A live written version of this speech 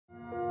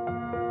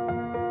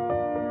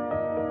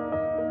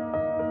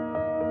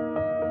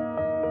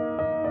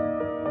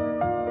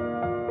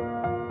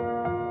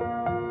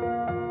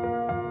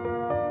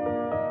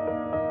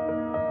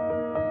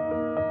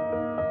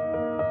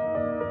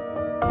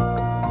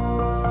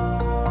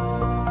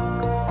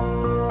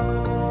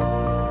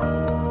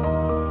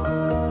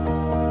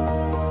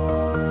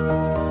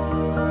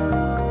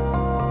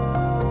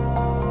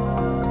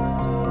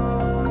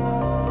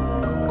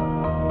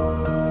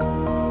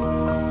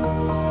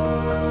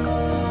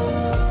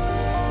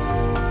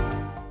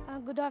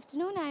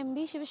afternoon. I am B.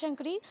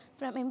 Shivashankari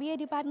from MBA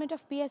Department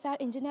of PSR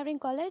Engineering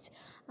College.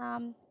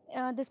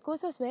 This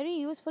course was very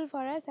useful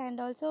for us, and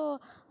also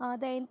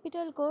the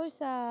NPTEL course,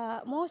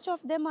 most of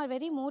them are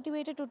very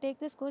motivated to take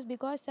this course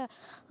because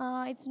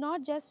it's not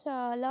just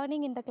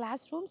learning in the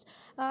classrooms,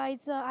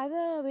 it's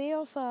other way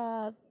of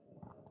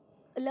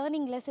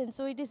learning lessons.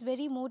 So it is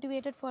very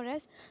motivated for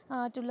us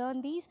to learn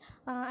these,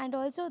 and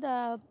also the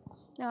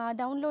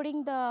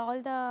downloading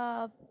all the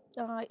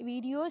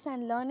videos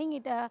and learning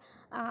it.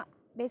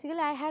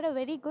 Basically, I had a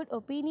very good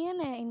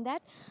opinion in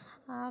that,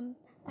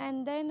 and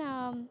then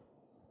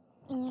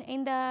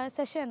in the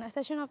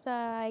session of the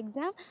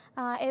exam,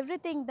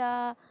 everything,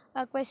 the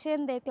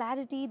question, their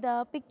clarity, the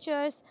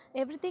pictures,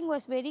 everything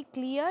was very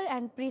clear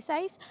and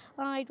precise.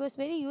 It was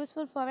very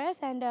useful for us,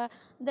 and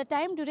the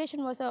time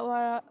duration was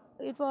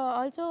it was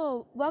also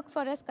worked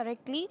for us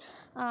correctly.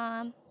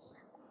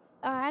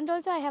 And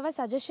also I have a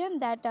suggestion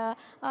that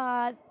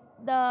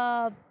the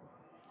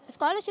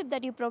scholarship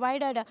that you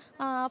provided,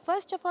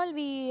 first of all,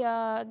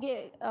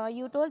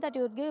 you told that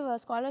you would give a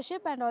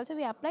scholarship, and also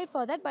we applied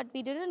for that, but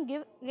we didn't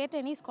get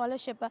any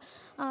scholarship.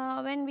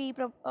 When we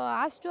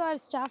asked to our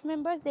staff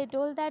members, they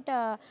told that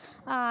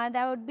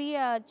there would be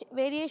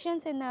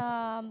variations in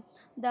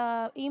the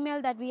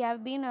email that we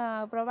have been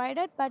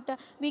provided, but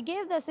we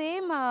gave the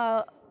same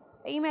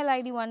email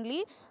ID only,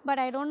 but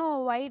I don't know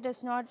why it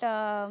is not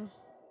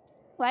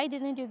why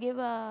didn't you give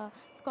a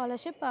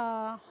scholarship.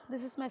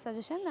 This is my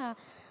suggestion.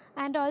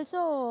 And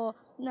also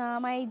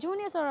my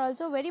juniors are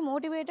also very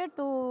motivated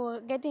to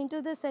get into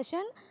this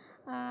session.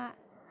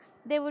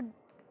 They would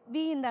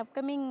be in the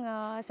upcoming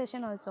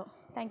session also.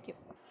 Thank you.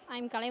 I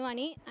am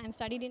Kalaimani. I am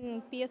studied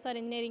in PSR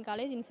Engineering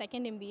College in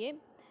 2nd MBA.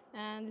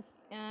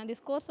 This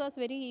course was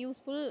very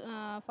useful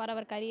for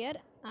our career,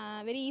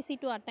 very easy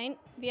to attain.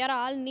 We are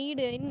all need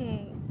in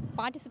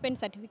participant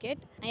certificate.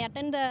 I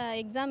attend the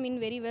exam in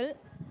very well.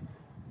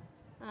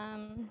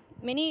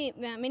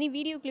 Many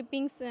video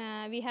clippings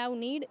we have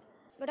need.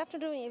 Good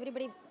afternoon,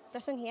 everybody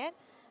present here.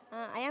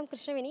 I am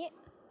Krishnavini.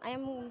 I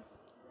am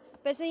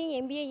pursuing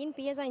MBA in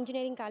PSR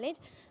Engineering College.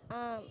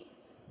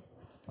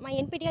 My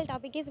NPTEL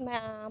topic is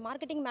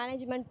Marketing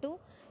Management 2,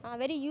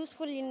 very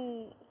useful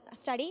in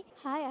study.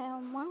 Hi, I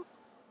am Amma.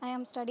 I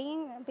am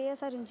studying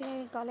PSR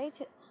Engineering College.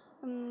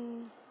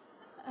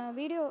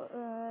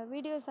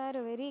 Videos are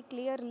very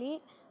clearly.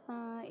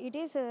 It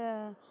is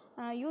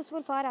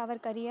useful for our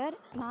career.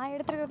 நான்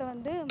எடுத்துக்கிறது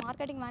வந்து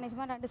marketing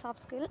management and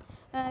soft skill.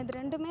 இது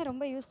ரெண்டுமே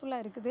ரொம்ப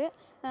யூஸ்ஃபுல்லாக இருக்குது.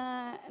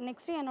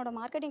 Next என்னோடய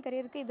marketing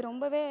கரியருக்கு இது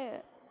ரொம்பவே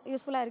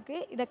யூஸ்ஃபுல்லாக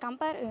இருக்குது. இதை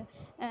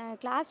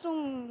கிளாஸ்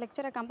ரூம்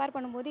லெக்சரை கம்பேர்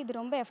பண்ணும்போது இது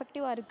ரொம்ப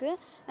எஃபெக்டிவாக இருக்குது.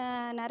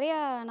 நிறையா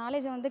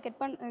நாலேஜை வந்து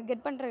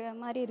கெட் பண்ணுற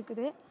மாதிரி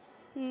இருக்குது.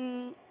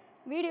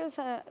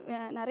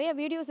 நிறைய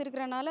வீடியோஸ்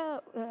இருக்கிறனால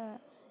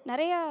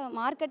நிறையா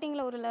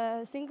மார்க்கெட்டிங்கில் ஒரு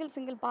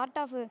சிங்கிள் பார்ட்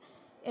ஆஃப்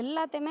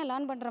எல்லாத்தையுமே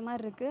லேர்ன் பண்ணுற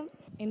மாதிரி இருக்குது.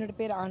 என்னோடய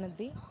பேர்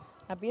ஆனந்தி.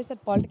 நான் பிஎஸ்ஆர்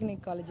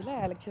பாலிடெக்னிக் காலேஜில்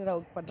லெக்சராக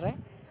ஒர்க் பண்ணுறேன்.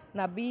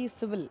 நான் பிஇ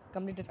சிவில்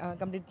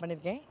கம்ப்ளீட்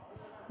பண்ணியிருக்கேன்.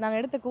 நாங்கள்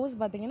எடுத்த கோர்ஸ்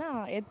பார்த்திங்கன்னா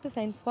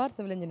சயின்ஸ் ஃபார்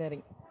சிவில்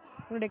இன்ஜினியரிங்.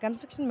 என்னுடைய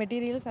கன்ஸ்ட்ரக்ஷன்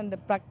மெட்டீரியல்ஸ் அண்ட்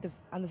ப்ராக்டிஸ்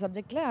அந்த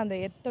சப்ஜெக்டில் அந்த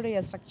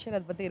எர்த்தோடைய ஸ்ட்ரக்சர்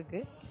அதை பற்றி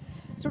இருக்குது.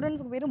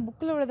 ஸ்டூடெண்ட்ஸுக்கு வெறும்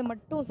புக்கில் உள்ளதை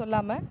மட்டும்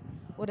சொல்லாமல்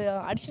ஒரு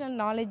அடிஷ்னல்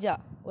நாலேஜாக,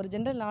 ஒரு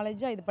ஜென்ரல்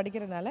நாலேஜாக இது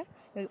படிக்கிறதுனால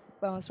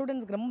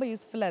ஸ்டூடெண்ட்ஸுக்கு ரொம்ப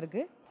யூஸ்ஃபுல்லாக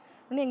இருக்குது.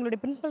 இன்னும் எங்களுடைய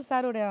பிரின்சிபல்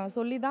சாரோட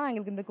சொல்லி தான்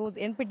எங்களுக்கு இந்த கோர்ஸ்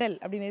NPTEL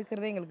அப்படின்னு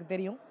இருக்கிறதே எங்களுக்கு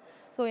தெரியும்.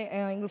 ஸோ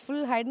எங்களுக்கு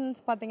ஃபுல் கைடன்ஸ்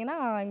பார்த்திங்கன்னா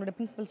எங்களுடைய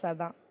பிரின்சிபல் சார்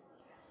தான்.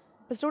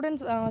 இப்போ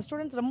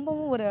ஸ்டூடெண்ட்ஸ்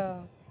ரொம்பவும் ஒரு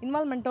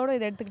இன்வால்மெண்ட்டோடு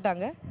இதை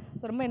எடுத்துக்கிட்டாங்க.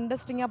 ஸோ ரொம்ப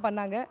இன்ட்ரெஸ்டிங்காக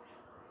பண்ணாங்க.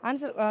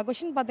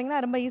 கொஷின்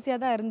பார்த்திங்கன்னா ரொம்ப ஈஸியாக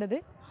தான் இருந்தது.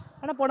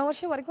 ஆனால் போன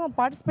வருஷம் வரைக்கும்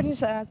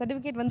பார்ட்டிசிபேஷன்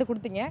சர்டிஃபிகேட் வந்து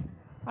கொடுத்தீங்க.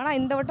 ஆனால்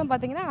இந்த வட்டம்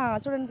பார்த்திங்கன்னா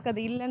ஸ்டூடெண்ட்ஸ்க்கு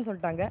அது இல்லைன்னு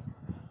சொல்லிட்டாங்க.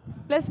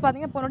 ப்ளஸ்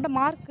பார்த்திங்கன்னா போன வட்டம்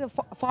மார்க்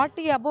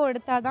 40 above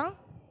எடுத்தால் தான்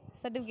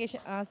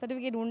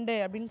சர்டிஃபிகேட் உண்டு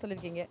அப்படின்னு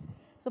சொல்லியிருக்கீங்க.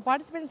 ஸோ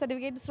பார்ட்டிசிபேட்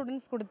சர்டிஃபிகேட்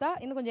ஸ்டூடெண்ட்ஸ் கொடுத்தா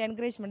இன்னும் கொஞ்சம்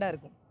என்கரேஜ்மெண்ட்டாக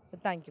இருக்கும். So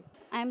thank you.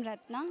 I am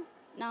Ratna.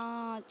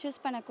 நான் சூஸ்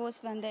பண்ண கோர்ஸ்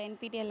வந்து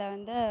NPTEL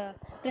வந்து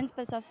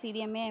principles of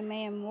CDMA,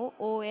 MAMO,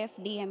 OF,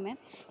 DMA.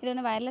 இது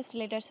வந்து வயர்லெஸ்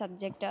ரிலேட்டட்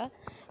சப்ஜெக்ட்டு.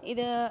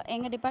 இது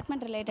எங்கள்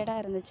டிபார்ட்மெண்ட்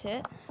ரிலேட்டடாக இருந்துச்சு.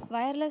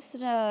 வயர்லெஸ்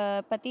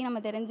பற்றி நம்ம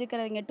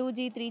தெரிஞ்சுக்கிறது, இங்கே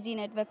 2G 3G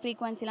நெட்வொர்க்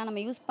ஃப்ரீக்வன்சிலாம்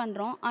நம்ம யூஸ்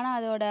பண்ணுறோம். ஆனால்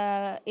அதோட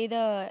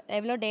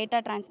எவ்வளோ டேட்டா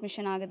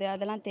டிரான்ஸ்மிஷன் ஆகுது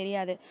அதெல்லாம்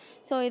தெரியாது.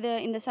 ஸோ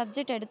இந்த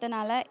சப்ஜெக்ட்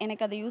எடுத்தனால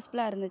எனக்கு அது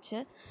யூஸ்ஃபுல்லாக இருந்துச்சு.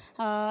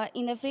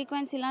 இந்த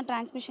ஃப்ரீக்வன்சிலாம்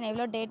டிரான்ஸ்மிஷன்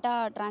எவ்வளோ டேட்டா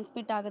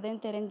டிரான்ஸ்மிட்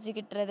ஆகுதுன்னு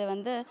தெரிஞ்சுக்கிட்டுறது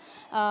வந்து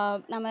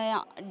நம்ம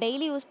டெய்லி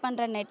யூஸ்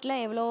பண்ணுற நெட்டில்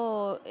எவ்வளோ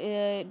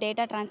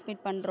டேட்டா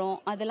டிரான்ஸ்மிட் பண்ணுறோம்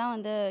அதெல்லாம்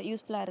வந்து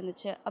யூஸ்ஃபுல்லாக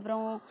இருந்துச்சு.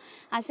 அப்புறம்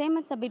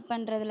அசைன்மெண்ட் சப்மிட்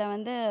பண்ணுறதுல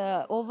வந்து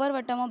ஒவ்வொரு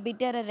வட்டமும்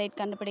பிட் எரர் ரேட்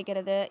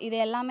கண்டுபிடிக்கிறது, இது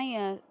எல்லாமே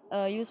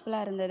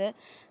யூஸ்ஃபுல்லாக இருந்தது.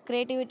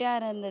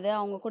 க்ரியேட்டிவிட்டியாக இருந்தது.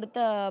 அவங்க கொடுத்த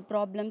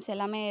ப்ராப்ளம்ஸ்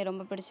எல்லாமே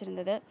ரொம்ப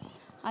பிடிச்சிருந்தது.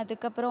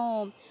 அதுக்கப்புறம்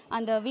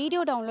அந்த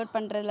வீடியோ டவுன்லோட்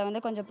பண்ணுறதுல வந்து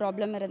கொஞ்சம்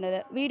ப்ராப்ளம் இருந்தது.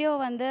 வீடியோ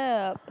வந்து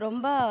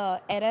ரொம்ப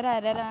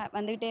எரராக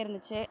வந்துக்கிட்டே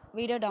இருந்துச்சு.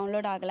 வீடியோ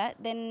டவுன்லோட் ஆகலை.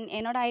 தென்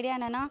என்னோடய ஐடியா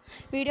என்னென்னா,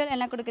 வீடியோவில்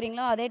என்ன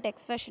கொடுக்குறீங்களோ அதே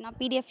டெக்ஸ்ட் வெர்ஷனாக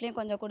PDF-லேயும்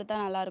கொஞ்சம் கொடுத்தா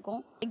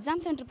நல்லாயிருக்கும்.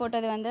 எக்ஸாம் சென்டர்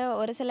போட்டது வந்து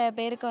ஒரு சில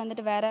பேருக்கு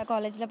வந்துட்டு வேறு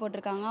காலேஜில்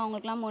போட்டிருக்காங்க.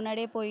 அவங்களுக்குலாம்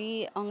முன்னாடியே போய்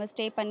அவங்க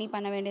ஸ்டே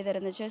பண்ண வேண்டியது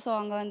இருந்துச்சு. ஸோ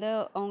அங்கே வந்து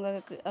அவங்க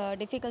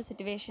டிஃபிகல்ட்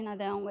சிச்சுவேஷன்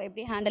அதை அவங்க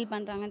எப்படி ஹேண்டில்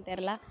பண்ணுறாங்கன்னு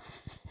தெரில.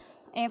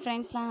 என்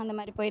ஃப்ரெண்ட்ஸ்லாம் அந்த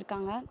மாதிரி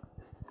போயிருக்காங்க.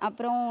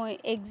 அப்புறம்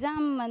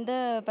எக்ஸாம் வந்து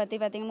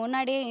பார்த்திங்கன்னா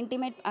முன்னாடியே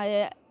இன்டிமேட்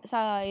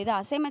இது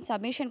அசைன்மெண்ட்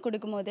சப்மிஷன்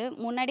கொடுக்கும்போது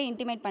முன்னாடியே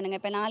இன்டிமேட் பண்ணுங்கள்.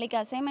 இப்போ நாளைக்கு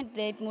அசைன்மெண்ட்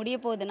டேட் முடிய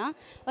போகுதுன்னா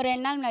ஒரு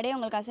 2 நாள் முன்னாடியே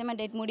உங்களுக்கு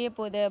அசைன்மெண்ட் டேட் முடிய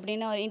போகுது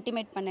அப்படின்னு ஒரு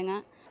இன்டிமேட்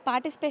பண்ணுங்கள்.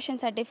 பார்ட்டிசிபேஷன்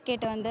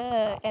சர்டிஃபிகேட் வந்து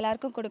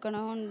எல்லாருக்கும்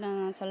கொடுக்கணும்னு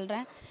நான்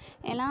சொல்கிறேன்.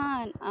 ஏன்னா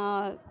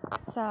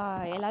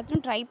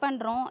எல்லாத்தையும் ட்ரை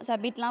பண்ணுறோம்,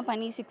 சப்மிட்லாம்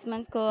பண்ணி 6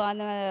 மந்த்ஸ்க்கு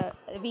அந்த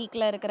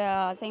வீக்கில் இருக்கிற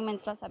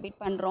அசைன்மெண்ட்ஸ்லாம் சப்மிட்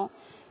பண்ணுறோம்.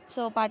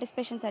 ஸோ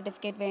பார்ட்டிசிபேஷன்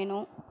சர்டிஃபிகேட்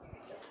வேணும்.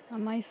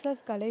 Myself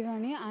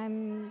Kalaivani, I am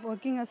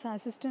working as an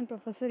assistant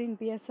professor in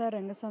PSR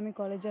Rangaswamy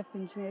College of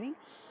Engineering,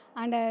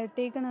 and I have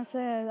taken as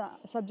a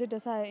subject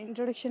as an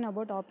introduction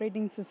about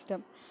operating system.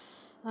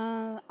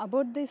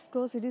 About this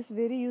course, it is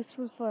very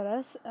useful for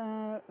us.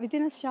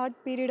 Within a short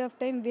period of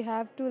time, we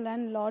have to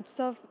learn lots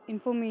of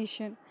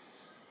information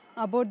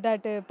about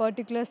that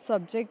particular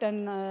subject,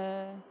 and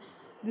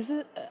this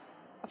is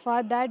for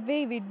that way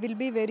it will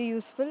be very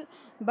useful.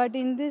 But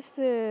in this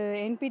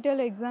NPTEL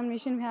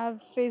examination we have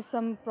faced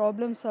some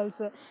problems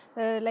also,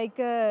 like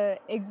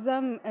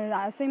exam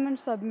assignment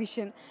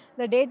submission.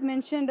 The date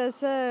mentioned as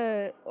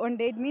one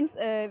date means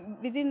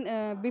within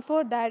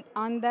before that,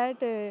 on that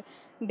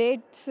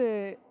dates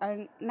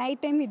night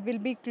time it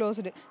will be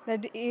closed.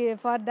 That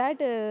for that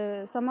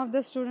some of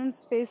the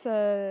students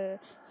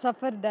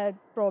suffer that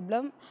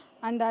problem.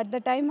 And at the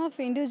time of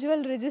individual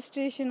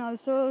registration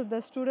also the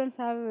students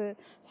have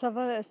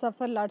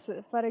suffer lots.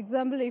 For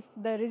example, if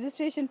the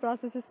registration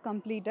process is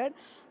completed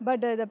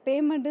but the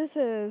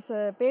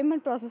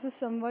payment process is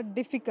somewhat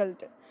difficult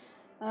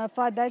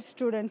for that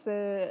students,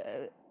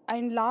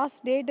 and last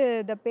date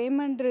the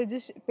payment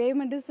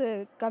is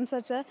comes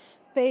as a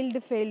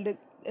failed.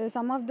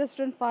 Some of the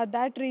students for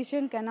that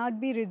reason cannot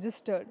be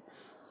registered.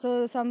 So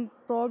some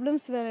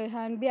problems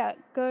can be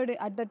occurred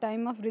at the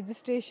time of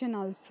registration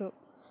also.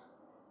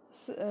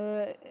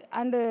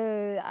 And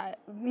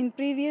in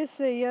previous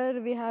year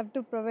we have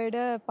to provide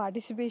a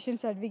participation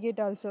certificate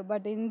also,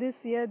 but in this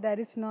year there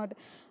is not.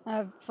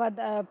 For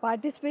the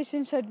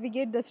participation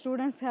certificate the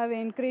students have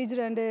encouraged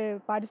and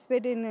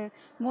participate in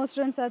most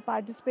students are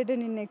participated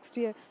in next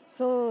year,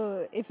 so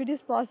if it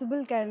is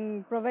possible can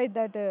provide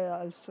that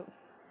also.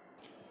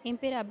 என்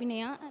பேர்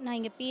அபிநயா. நான்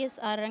இங்கே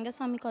PSR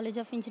Rangasamy college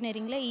of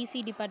இன்ஜினியரிங்கில் EC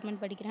department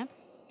படிக்கிறேன்.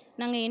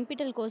 நாங்கள்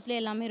NPTEL கோர்ஸில்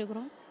எல்லாமே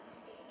இருக்கிறோம்.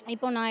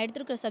 இப்போது நான்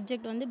எடுத்துருக்கிற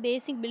சப்ஜெக்ட் வந்து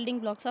பேசிக் building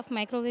blocks of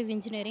microwave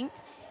engineering.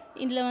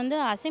 இதில் வந்து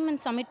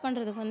அசைன்மெண்ட் சப்மிட்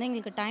பண்ணுறதுக்கு வந்து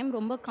எங்களுக்கு டைம்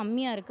ரொம்ப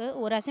கம்மியாக இருக்குது.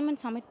 ஒரு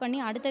அசைன்மெண்ட் சப்மிட் பண்ணி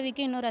அடுத்த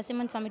வீக்கே இன்னொரு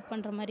அசைன்மெண்ட் சப்மிட்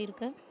பண்ணுற மாதிரி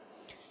இருக்குது.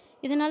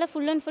 இதனால்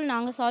ஃபுல் அண்ட் ஃபுல்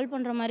நாங்கள் சால்வ்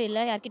பண்ணுற மாதிரி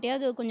இல்லை,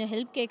 யார்கிட்டையாவது கொஞ்சம்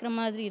ஹெல்ப் கேட்குற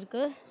மாதிரி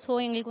இருக்குது. ஸோ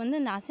எங்களுக்கு வந்து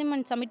இந்த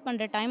அசைன்மெண்ட் சப்மிட்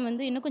பண்ணுற டைம்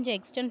வந்து இன்னும் கொஞ்சம்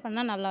எக்ஸ்டெண்ட்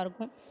பண்ணால்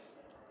நல்லாயிருக்கும்.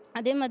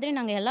 அதே மாதிரி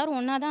நாங்கள் எல்லோரும்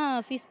ஒன்றா தான்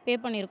ஃபீஸ் பே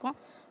பண்ணியிருக்கோம்.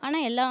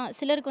 ஆனால்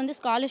சிலருக்கு வந்து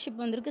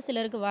ஸ்காலர்ஷிப் வந்திருக்கு,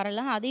 சிலருக்கு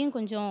வரலை. அதையும்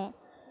கொஞ்சம்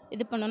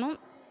இது பண்ணணும்.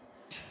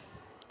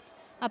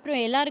 அப்புறம்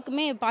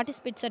எல்லாருக்குமே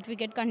பார்ட்டிசிபேட்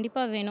சர்டிஃபிகேட்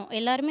கண்டிப்பாக வேணும்.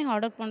 எல்லாருமே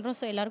ஆர்டர் பண்ணுறோம்.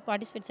 ஸோ எல்லோருக்கும்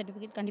பார்ட்டிசிபேட்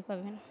சர்டிஃபிகேட் கண்டிப்பாக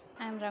வேணும்.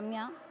 I am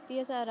Ramya,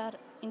 PSRR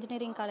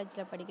engineering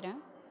காலேஜில் படிக்கிறேன்.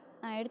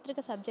 நான்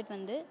எடுத்திருக்க சப்ஜெக்ட்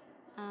வந்து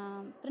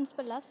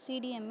principal of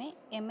CDMA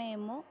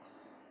MAMO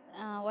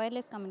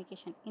wireless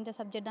communication. இந்த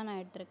சப்ஜெக்ட் தான் நான்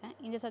எடுத்திருக்கேன்.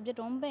 இந்த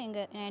சப்ஜெக்ட் ரொம்ப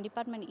எங்கள்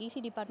டிபார்ட்மெண்ட் EC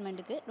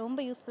டிபார்ட்மெண்ட்டுக்கு ரொம்ப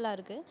யூஸ்ஃபுல்லாக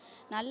இருக்குது.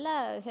 நல்லா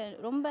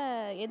ரொம்ப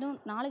எதுவும்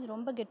நாலேஜ்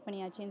ரொம்ப கெட்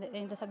பண்ணியாச்சு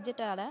இந்த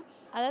சப்ஜெக்டால்.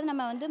 அதாவது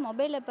நம்ம வந்து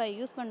மொபைலில் இப்போ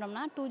யூஸ்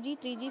பண்ணுறோம்னா 2G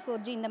 3G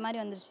 4G இந்த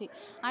மாதிரி வந்துருச்சு.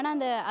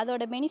 ஆனால்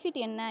அதோட பெனிஃபிட்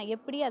என்ன,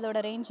 எப்படி அதோட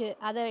ரேஞ்சு,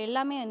 அதை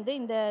எல்லாமே வந்து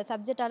இந்த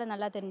சப்ஜெக்டால்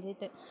நல்லா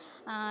தெரிஞ்சுட்டு.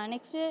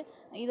 நெக்ஸ்ட்டு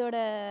இதோட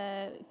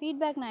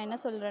ஃபீட்பேக் நான் என்ன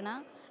சொல்கிறேன்னா,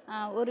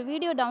 ஒரு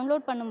வீடியோ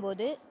டவுன்லோட்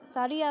பண்ணும்போது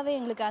சரியாகவே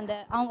எங்களுக்கு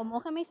அவங்க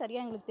முகமே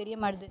சரியாக எங்களுக்கு தெரிய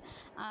மாட்டுது.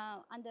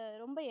 அந்த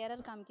ரொம்ப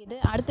எரர் காமிக்குது.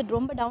 அடுத்து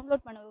ரொம்ப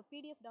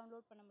PDF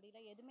டவுன்லோட் பண்ண முடியல,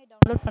 எதுவுமே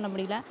டவுன்லோட் பண்ண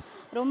முடியல.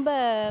 ரொம்ப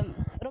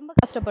ரொம்ப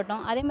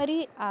கஷ்டப்பட்டோம். அதே மாதிரி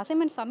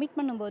அசைன்மெண்ட் சப்மிட்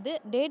பண்ணும்போது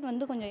டேட்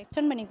வந்து கொஞ்சம்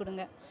எக்ஸ்டெண்ட் பண்ணி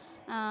கொடுங்க.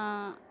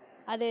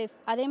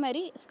 அதே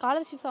மாதிரி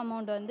ஸ்காலர்ஷிப்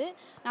அமௌண்ட் வந்து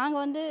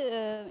நாங்கள் வந்து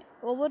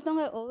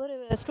ஒவ்வொரு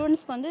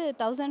ஸ்டூடெண்ட்ஸ்க்கு வந்து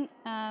 1000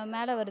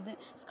 மேலே வருது.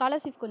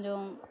 ஸ்காலர்ஷிப்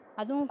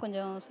அதுவும்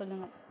கொஞ்சம்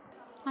சொல்லுங்கள்.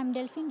 I'm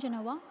Delphine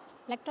Genova,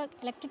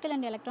 Electrical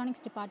and Electronics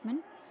Department.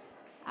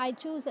 I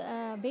choose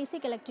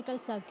basic electrical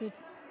circuits.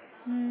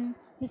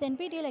 This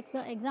NPTEL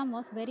exam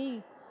was very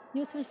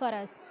useful for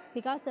us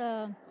because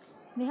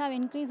we have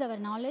increased our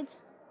knowledge,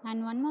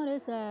 and one more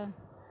is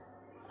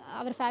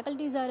our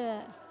faculties are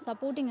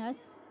supporting us.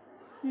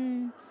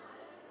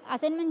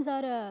 Assignments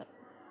are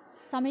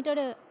submitted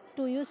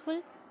to useful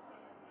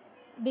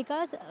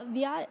because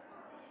we are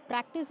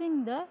practicing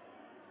the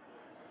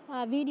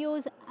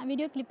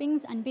video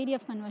clippings and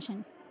PDF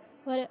conversions.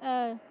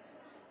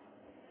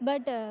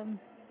 But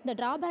the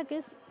drawback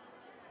is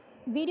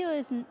video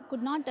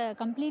could not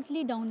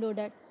completely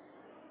downloaded.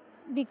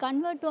 We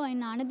convert to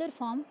in another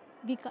form.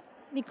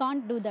 We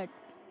can't do that.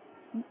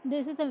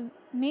 This is a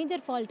major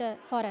fault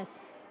for us.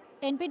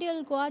 NPTEL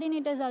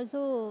coordinators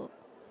also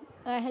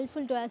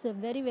helpful to us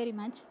very very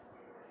much.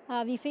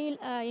 We feel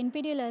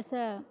NPTEL as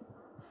a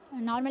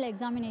normal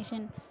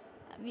examination.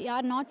 We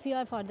are not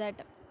fear for that.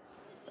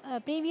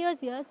 Previous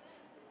years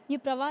you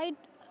provide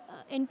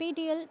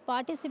NPTEL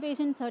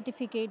participation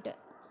certificate.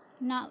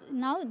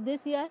 Now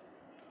this year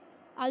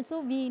also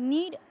we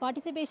need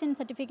participation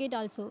certificate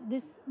also.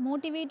 This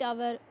motivate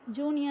our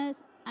juniors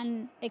and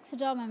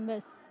extra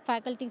members,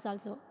 faculties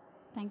also.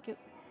 Thank you.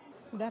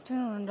 Good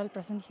afternoon and all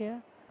present here.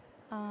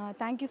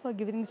 Thank you for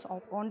giving this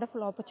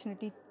wonderful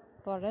opportunity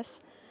for us.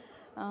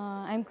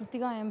 I am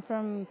Kritika. I am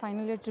from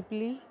final year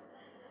EEE.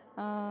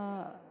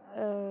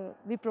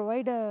 We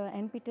provide a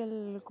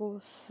NPTEL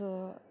course.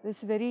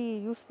 It's very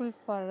useful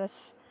for us.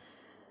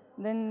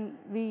 Then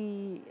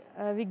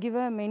we give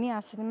many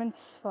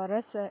assignments for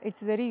us.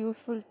 It's very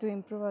useful to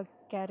improve our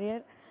career.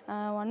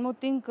 One more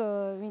thing,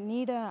 we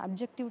need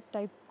objective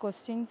type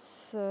questions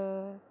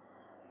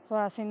for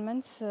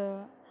assignments.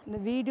 இந்த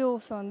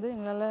videos வந்து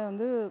எங்களால்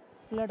வந்து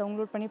ஃபுல்லாக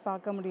download பண்ணி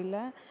பார்க்க முடியல,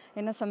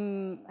 ஏன்னா some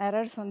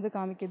errors வந்து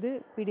காமிக்குது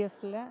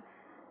பிடிஎஃப்பில்.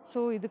 ஸோ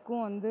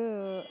இதுக்கும் வந்து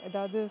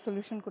ஏதாவது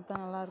சொல்யூஷன் கொடுத்தா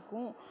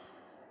நல்லாயிருக்கும்.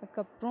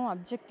 அதுக்கப்புறம்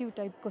அப்ஜெக்டிவ்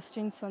டைப்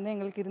கொஸ்டின்ஸ் வந்து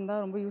எங்களுக்கு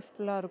இருந்தால் ரொம்ப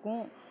யூஸ்ஃபுல்லாக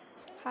இருக்கும்.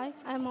 Hi,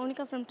 I am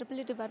Monica from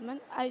EEE department.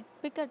 I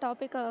pick a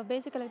topic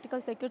basic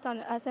electrical circuits on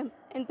as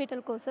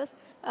NPTEL courses.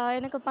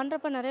 எனக்கு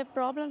பண்ணுறப்ப நிறைய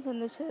ப்ராப்ளம்ஸ்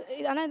இருந்துச்சு,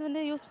 ஆனால் இது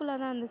வந்து யூஸ்ஃபுல்லாக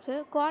தான் இருந்துச்சு.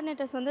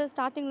 கோஆர்டினேட்டர்ஸ் வந்து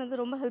ஸ்டார்டிங்லேருந்து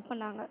ரொம்ப ஹெல்ப்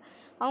பண்ணாங்க.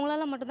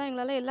 அவங்களால மட்டும்தான்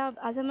எங்களால் எல்லா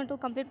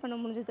அசைன்மெண்ட்டும் கம்ப்ளீட் பண்ண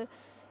முடிஞ்சுது.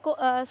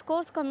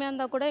 ஸ்கோர்ஸ் கம்மியாக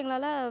இருந்தால் கூட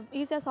எங்களால்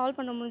ஈஸியாக சால்வ்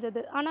பண்ண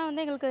முடிஞ்சது. ஆனால்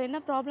வந்து எங்களுக்கு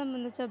என்ன ப்ராப்ளம்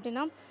இருந்துச்சு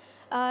அப்படின்னா,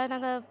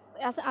 நாங்கள்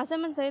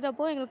அசைன்மெண்ட்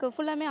செய்கிறப்போ எங்களுக்கு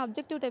ஃபுல்லாமே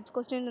அப்ஜெக்டிவ் டைப்ஸ்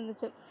கொஸ்டின்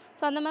இருந்துச்சு.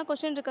 ஸோ அந்த மாதிரி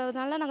கொஸ்டின்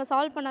இருக்கிறதுனால நாங்கள்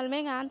சால்வ் பண்ணாலுமே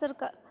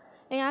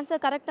எங்கள்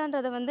ஆன்சர்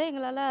கரெக்டான்றதை வந்து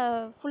எங்களால்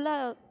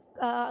ஃபுல்லாக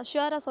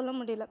ஷுவராக சொல்ல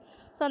முடியல.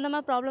 ஸோ அந்த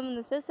மாதிரி ப்ராப்ளம்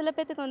இருந்துச்சு. சில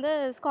பேர்த்துக்கு வந்து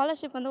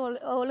ஸ்காலர்ஷிப் வந்து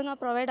ஒழுங்காக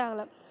ப்ரொவைட்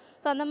ஆகலை.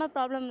 ஸோ அந்த மாதிரி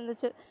ப்ராப்ளம்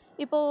இருந்துச்சு.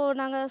 இப்போது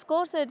நாங்கள்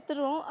ஸ்கோர்ஸ்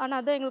எடுத்துடுவோம், ஆனால்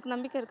அது எங்களுக்கு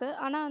நம்பிக்கை இருக்குது.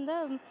 ஆனால் வந்து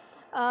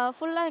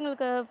ஃபுல்லாக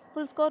எங்களுக்கு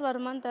ஃபுல் ஸ்கோர்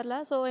வருமானு தெரில.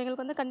 ஸோ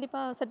எங்களுக்கு வந்து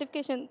கண்டிப்பாக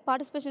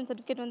பார்ட்டிசிபேஷன்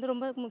சர்டிஃபிகேட் வந்து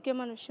ரொம்ப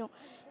முக்கியமான விஷயம்.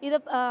 இதை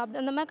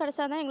அந்த மாதிரி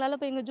கிடச்சா தான் எங்களால்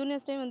இப்போ எங்கள்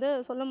ஜூனியர்ஸ்டையும் வந்து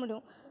சொல்ல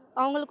முடியும்,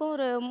 அவங்களுக்கும்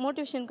ஒரு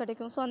மோட்டிவேஷன்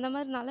கிடைக்கும். ஸோ அந்த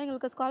மாதிரினால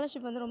எங்களுக்கு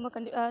ஸ்காலர்ஷிப் வந்து ரொம்ப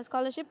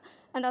scholarship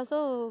and also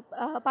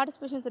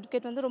participation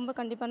certificate வந்து ரொம்ப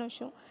கண்டிப்பான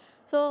விஷயம்.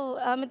 ஸோ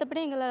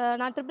மற்றபடி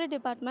நான் EEE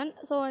டிபார்ட்மெண்ட்.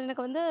 ஸோ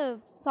எனக்கு வந்து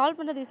சால்வ்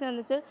பண்ணுறது ஈஸியாக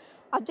இருந்துச்சு.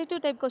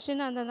 அப்ஜெக்டிவ் டைப்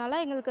கொஸ்டின் இருந்ததுனால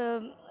எங்களுக்கு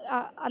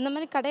அந்த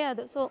மாதிரி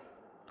கிடையாது. ஸோ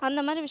அந்த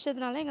மாதிரி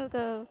விஷயத்தினால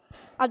எங்களுக்கு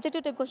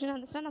அப்ஜெக்டிவ் டைப் கொஸ்டின்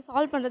இருந்துச்சுன்னா நான்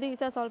சால்வ் பண்ணுறது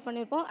ஈஸியாக சால்வ்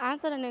பண்ணியிருப்போம்.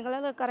 ஆன்சர்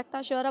எங்களால்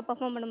கரெக்டாக ஷுவராக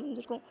பர்ஃபார்ம் பண்ண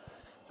முடிஞ்சிருக்கும்.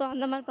 ஸோ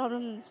அந்த மாதிரி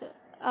ப்ராப்ளம் இருந்துச்சு.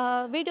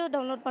 வீடியோ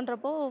டவுன்லோட்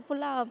பண்ணுறப்போ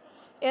ஃபுல்லாக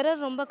எரர்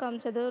ரொம்ப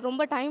காமிச்சது,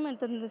 ரொம்ப டைம்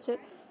எடுத்துருந்துச்சு.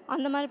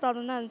 அந்த மாதிரி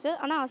ப்ராப்ளம் தான் இருந்துச்சு.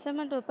 ஆனால்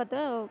அசைன்மெண்ட் பார்த்து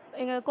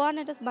எங்கள்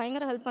கோஆர்டினேட்டர்ஸ்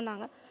பயங்கர ஹெல்ப்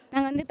பண்ணாங்க.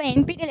 நாங்கள் வந்து இப்போ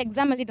NPTEL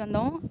எக்ஸாம் எழுதிட்டு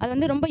வந்தோம். அது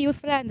வந்து ரொம்ப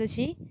யூஸ்ஃபுல்லாக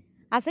இருந்துச்சு.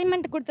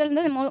 அசைன்மெண்ட்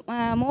கொடுத்துருந்தது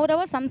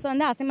மோரோவர் சம்ஸ்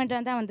வந்து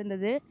அசைன்மெண்ட்டில் தான்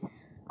வந்திருந்தது.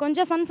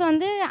 கொஞ்சம் சம்ஸ்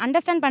வந்து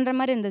அண்டர்ஸ்டாண்ட் பண்ணுற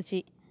மாதிரி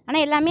இருந்துச்சு,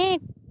 ஆனால் எல்லாமே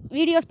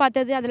வீடியோஸ்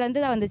பார்த்தது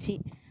அதுலேருந்து தான் வந்துச்சு.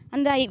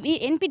 அந்த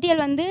NPTEL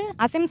வந்து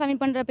அசைன்மெண்ட்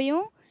சப்மிட்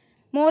பண்ணுறப்பையும்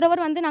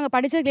மோரோவர் வந்து நாங்கள்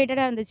படித்தது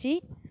ரிலேட்டடாக இருந்துச்சு.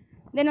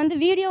 தென் வந்து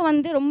வீடியோ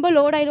வந்து ரொம்ப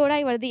லோடாகி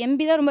வருது,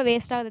 எம்பி தான் ரொம்ப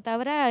வேஸ்ட் ஆகுது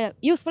தவிர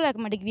யூஸ்ஃபுல்லாக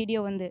இருக்க மாட்டேங்குது.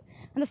 வீடியோ வந்து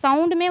அந்த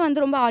சவுண்டுமே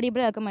வந்து ரொம்ப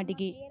ஆடியபிளாக இருக்க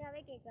மாட்டேங்குது.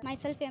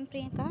 Myself, I am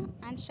Priyanka.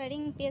 I am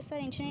studying PSR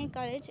Engineering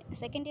College,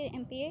 second year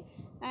MPA.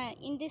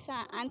 In this,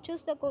 I am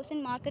choose the course in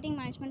marketing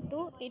management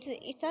too.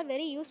 It's are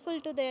very useful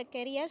to the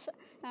careers.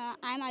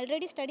 I am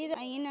already studied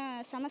in a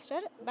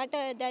semester, but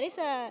there is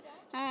a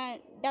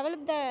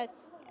develop the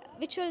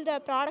which will the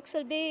products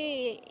will be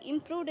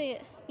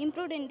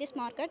improved in this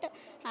market.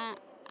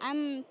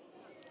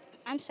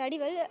 I'm study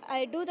well.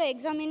 I do the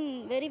exam in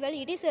very well.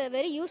 It is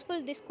very useful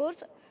this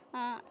course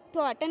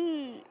to attend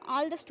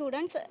all the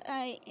students.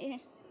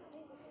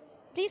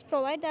 Please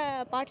provide the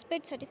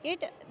participate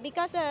certificate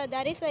because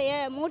there is a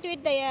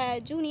motivate the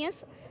juniors.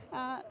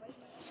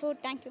 So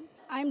thank you.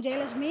 I am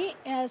Jayalashmi,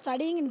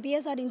 studying in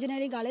PSR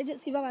Engineering College,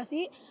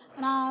 Sivagasi.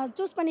 நான்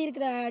choose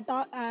பண்ணியிருக்கிற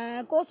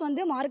course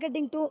வந்து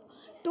marketing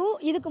two.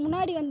 இதுக்கு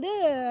முன்னாடி வந்து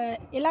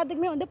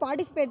எல்லாத்துக்குமே வந்து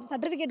participate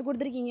certificate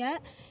கொடுத்துருக்கீங்க.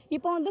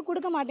 இப்போ வந்து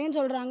கொடுக்க மாட்டேன்னு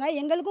சொல்கிறாங்க.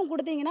 எங்களுக்கும்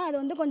கொடுத்தீங்கன்னா அது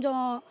வந்து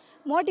கொஞ்சம்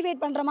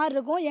மோட்டிவேட் பண்ணுற மாதிரி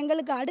இருக்கும்.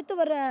 எங்களுக்கு அடுத்து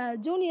வர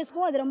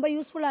ஜூனியர்ஸ்க்கும் அது ரொம்ப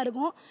யூஸ்ஃபுல்லாக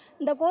இருக்கும்.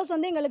 இந்த கோர்ஸ்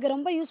வந்து எங்களுக்கு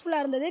ரொம்ப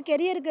யூஸ்ஃபுல்லாக இருந்தது.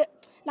 கெரியருக்கு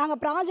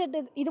நாங்கள்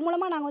ப்ராஜெக்ட்டு இது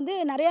மூலமாக நாங்கள் வந்து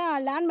நிறையா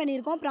லேர்ன்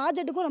பண்ணியிருக்கோம்.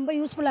 ப்ராஜெக்ட்டுக்கும் ரொம்ப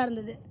யூஸ்ஃபுல்லாக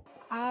இருந்தது.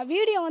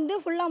 வீடியோ வந்து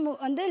ஃபுல்லாக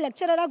வந்து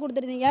லெக்சரராக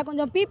கொடுத்துருந்தீங்க.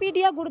 கொஞ்சம்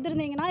பிபிடியாக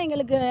கொடுத்துருந்தீங்கன்னா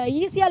எங்களுக்கு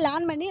ஈஸியாக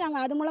லேர்ன் பண்ணி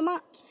நாங்கள் அது மூலமாக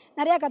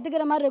நிறையா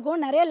கற்றுக்கிற மாதிரி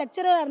இருக்கும். நிறைய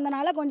லெக்சராக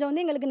இருந்தனால கொஞ்சம்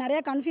வந்து எங்களுக்கு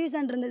நிறையா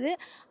கன்ஃபியூஷன் இருந்தது.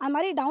 அது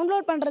மாதிரி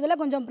டவுன்லோட் பண்ணுறதுல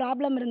கொஞ்சம்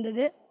ப்ராப்ளம்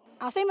இருந்தது.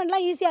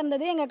 அசைன்மெண்ட்லாம் ஈஸியாக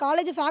இருந்தது. எங்கள்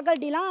காலேஜ்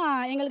ஃபேக்கல்ட்டிலாம்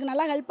எங்களுக்கு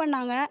நல்லா ஹெல்ப்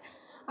பண்ணாங்க.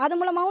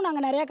 அது மூலமாகவும்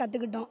நாங்கள் நிறையா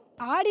கற்றுக்கிட்டோம்.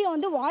 ஆடியோ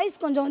வந்து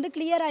வாய்ஸ் கொஞ்சம் வந்து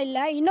கிளியராக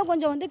இல்லை, இன்னும்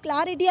கொஞ்சம் வந்து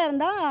கிளாரிட்டியாக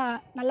இருந்தால்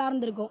நல்லா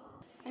இருந்திருக்கும்.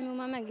 I'm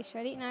Uma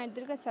Mageshwari. நான்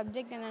எடுத்துருக்க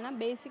சப்ஜெக்ட் என்னென்னா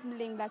பேசிக்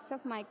building blocks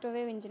of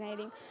microwave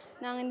engineering.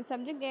 நாங்கள் இந்த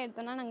சப்ஜெக்ட்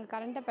எடுத்தோன்னா நாங்கள்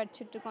கரண்ட்டாக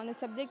படிச்சுட்ருக்கோம். அந்த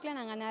சப்ஜெக்ட்டில்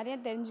நாங்கள் நிறையா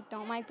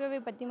தெரிஞ்சுக்கிட்டோம்.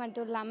 மைக்ரோவேவ் பற்றி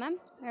மட்டும் இல்லாமல்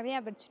நிறையா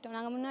படிச்சுட்டோம்.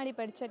 நாங்கள் முன்னாடி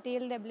படித்த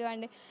TLW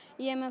அண்ட்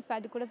EMF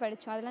அது கூட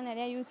படித்தோம். அதெல்லாம்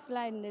நிறையா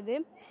யூஸ்ஃபுல்லாக இருந்தது.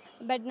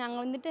 பட்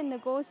நாங்கள் வந்துட்டு இந்த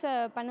கோர்ஸை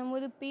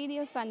பண்ணும்போது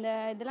PDF அந்த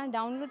இதெல்லாம்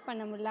டவுன்லோட்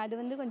பண்ண முடியல.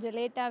 அது வந்து கொஞ்சம்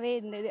லேட்டாகவே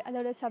இருந்தது.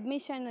 அதோட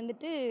சப்மிஷன்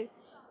வந்துட்டு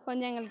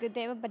கொஞ்சம் எங்களுக்கு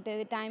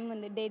தேவைப்பட்டது டைம்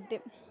வந்து டேட்டு.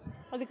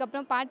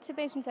 அதுக்கப்புறம்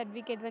பார்ட்டிசிபேஷன்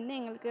சர்டிஃபிகேட் வந்து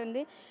எங்களுக்கு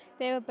வந்து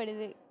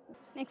தேவைப்படுது.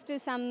 நெக்ஸ்ட்டு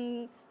சம்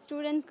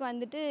ஸ்டூடெண்ட்ஸ்க்கு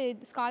வந்துட்டு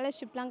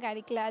ஸ்காலர்ஷிப்லாம்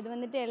கிடைக்கல. அது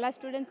வந்துட்டு எல்லா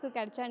ஸ்டூடெண்ட்ஸ்க்கும்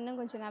கிடைச்சா இன்னும்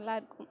கொஞ்சம்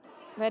நல்லாயிருக்கும்.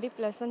 very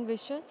pleasant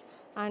wishes.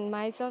 And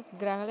myself,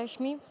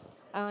 Grahalashmi,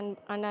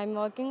 and I'm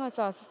working as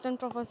an assistant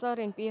professor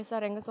in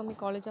PSR Rangaswamy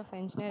College of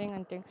Engineering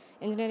and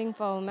Engineering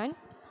for Women.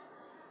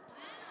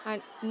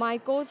 And my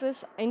course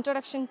is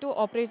Introduction to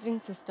Operating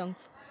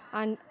Systems.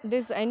 And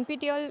this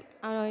NPTEL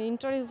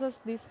introduces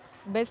this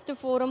best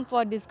forum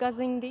for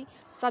discussing the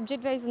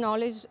subject-wise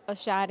knowledge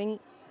sharing.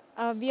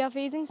 We are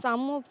facing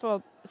some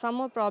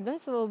more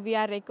problems, so we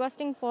are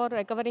requesting for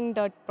recovering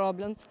the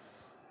problems.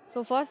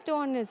 So first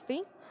one is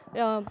the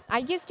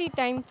IST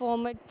time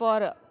format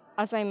for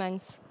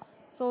assignments.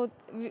 So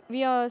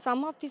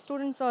some of the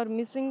students are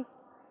missing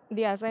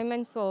the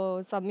assignments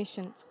or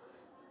submissions.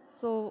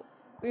 So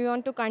we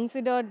want to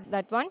consider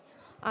that one.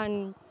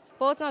 And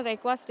personal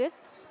request is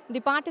the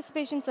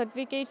participation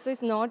certificates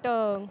is not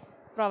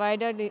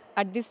provided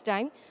at this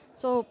time.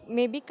 So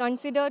maybe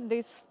consider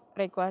this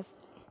request,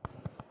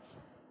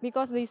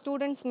 because the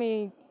students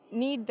may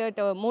need that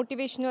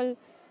motivational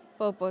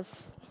purpose.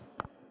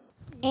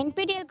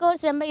 NPTEL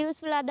course ரொம்ப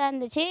யூஸ்ஃபுல்லாக தான்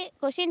இருந்துச்சு.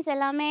 Questions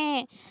எல்லாமே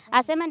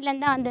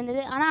அசைன்மெண்ட்லேருந்து தான்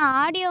வந்திருந்தது. ஆனால்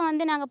audio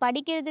வந்து நாங்கள்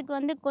படிக்கிறதுக்கு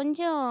வந்து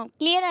கொஞ்சம்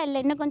கிளியராக இல்லை,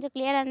 இன்னும் கொஞ்சம்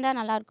கிளியராக இருந்தால்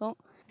நல்லாயிருக்கும்.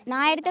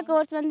 நான் எடுத்த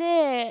கோர்ஸ் வந்து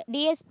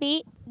டிஎஸ்பி,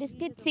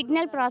 டிஸ்கிரிட்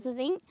சிக்னல்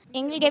ப்ராசஸிங்.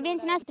 எங்களுக்கு எப்படி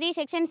இருந்துச்சுன்னா 3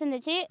 செக்ஷன்ஸ்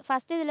இருந்துச்சு.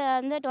 ஃபஸ்ட்டு இதில்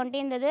வந்து 20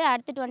 இருந்தது,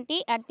 அடுத்து 20,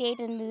 அடுத்து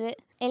 8 இருந்தது.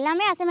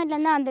 எல்லாமே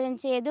அசைன்மெண்ட்லேருந்து தான்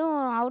வந்துருந்துச்சு,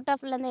 எதுவும் அவுட்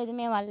ஆஃப்லேருந்து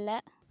எதுவுமே வரல.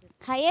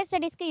 ஹையர்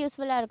ஸ்டடீஸ்க்கு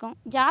யூஸ்ஃபுல்லாக இருக்கும்,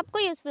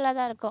 ஜாப்க்கும் யூஸ்ஃபுல்லாக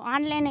தான் இருக்கும்.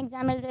 ஆன்லைன்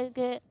எக்ஸாம்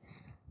எழுதுறதுக்கு,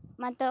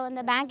 மற்ற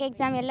அந்த பேங்க்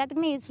எக்ஸாம்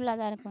எல்லாத்துக்குமே யூஸ்ஃபுல்லாக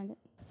தான் இருக்கும் அது.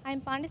 I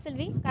am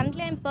Pandiselvi.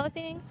 Currently, I am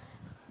pursuing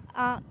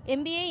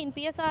MBA in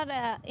PSR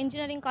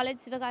Engineering College,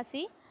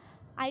 Sivagasi.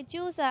 I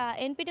choose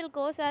NPTEL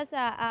course as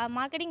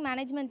Marketing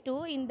Management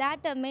 2. In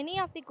that, many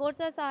of the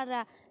courses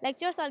are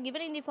lectures are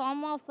given in the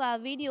form of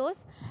videos.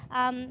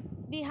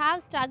 We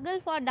have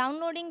struggled for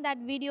downloading that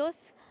videos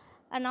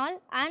and all,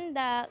 and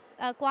the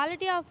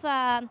quality of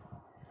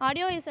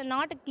audio is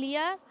not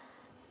clear,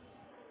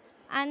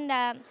 and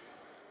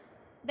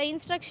the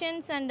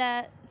instructions and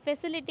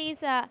facilities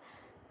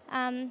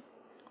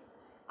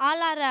all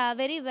are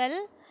very well.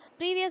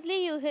 Previously,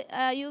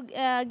 you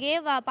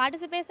gave a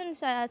participation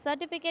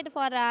certificate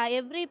for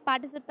every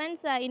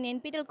participants in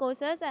NPTEL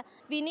courses.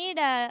 We need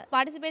a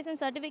participation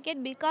certificate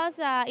because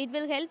it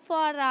will help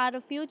for our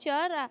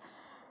future.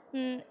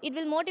 It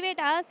will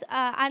motivate us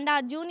and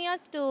our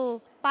juniors to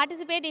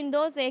participate in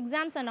those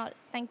exams and all.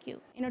 Thank you.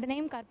 என்னோட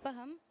name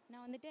Karpagam.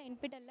 நான் வந்துட்டு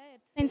NPTEL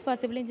science for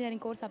civil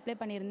engineering course apply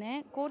பண்ணியிருந்தேன்.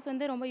 Course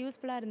வந்து ரொம்ப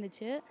யூஸ்ஃபுல்லாக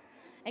இருந்துச்சு,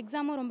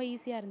 எக்ஸாமும் ரொம்ப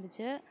ஈஸியாக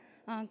இருந்துச்சு.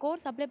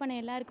 கோர்ஸ் அப்ளை பண்ண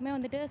எல்லாருக்குமே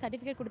வந்துட்டு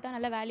சர்டிஃபிகேட் கொடுத்தா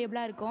நல்லா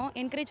வேல்யூபிளாக இருக்கும்,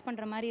 என்கரேஜ்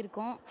பண்ணுற மாதிரி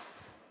இருக்கும்.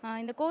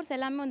 இந்த கோர்ஸ்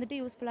எல்லாமே வந்துட்டு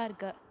யூஸ்ஃபுல்லாக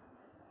இருக்குது.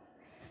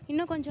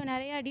 இன்னும் கொஞ்சம்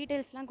நிறையா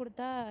டீட்டெயில்ஸ்லாம்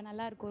கொடுத்தா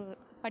நல்லாயிருக்கும்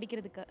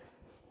படிக்கிறதுக்கு.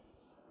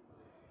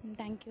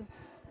 தேங்க்யூ.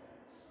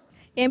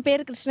 என்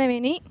பேர்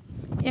கிருஷ்ணவேணி.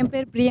 என்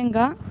பேர்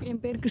பிரியங்கா.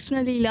 என் பேர்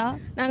கிருஷ்ணலீலா.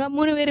 நாங்கள்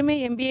 3 பேருமே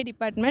MBA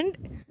டிபார்ட்மெண்ட்.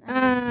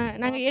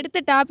 நாங்கள் எடுத்த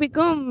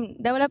டாப்பிக்கும்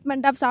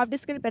development of soft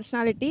skill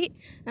personality.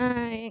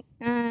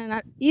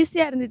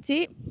 ஈஸியாக இருந்துச்சு,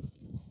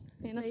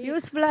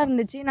 யூஸ்ஃபுல்லாக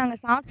இருந்துச்சு. நாங்கள்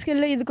சாஃப்ட்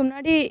ஸ்கில்லு இதுக்கு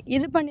முன்னாடி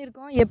இது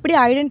பண்ணியிருக்கோம், எப்படி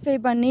ஐடென்டிஃபை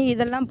பண்ணி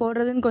இதெல்லாம்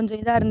போடுறதுன்னு கொஞ்சம்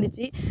இதாக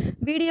இருந்துச்சு.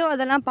 வீடியோ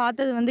அதெல்லாம்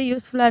பார்த்தது வந்து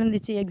யூஸ்ஃபுல்லாக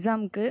இருந்துச்சு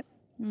எக்ஸாமுக்கு.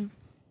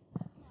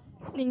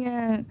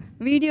 நீங்கள்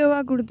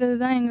வீடியோவாக கொடுத்தது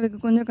தான் எங்களுக்கு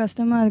கொஞ்சம்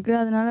கஷ்டமாக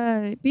இருக்குது, அதனால்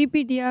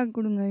பிபிடியாக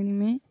கொடுங்க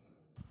இனிமேல்.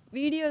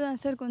 வீடியோ தான்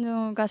சார்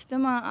கொஞ்சம்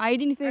கஷ்டமாக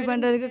ஐடென்டிஃபை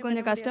பண்ணுறதுக்கு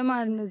கொஞ்சம்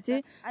கஷ்டமாக இருந்துச்சு.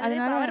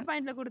 அதனால் பவர்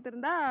பாயிண்டில்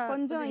கொடுத்துருந்தா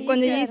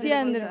கொஞ்சம்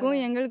ஈஸியாக இருந்திருக்கும்,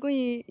 எங்களுக்கும்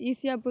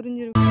ஈஸியாக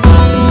புரிஞ்சிருக்கும்.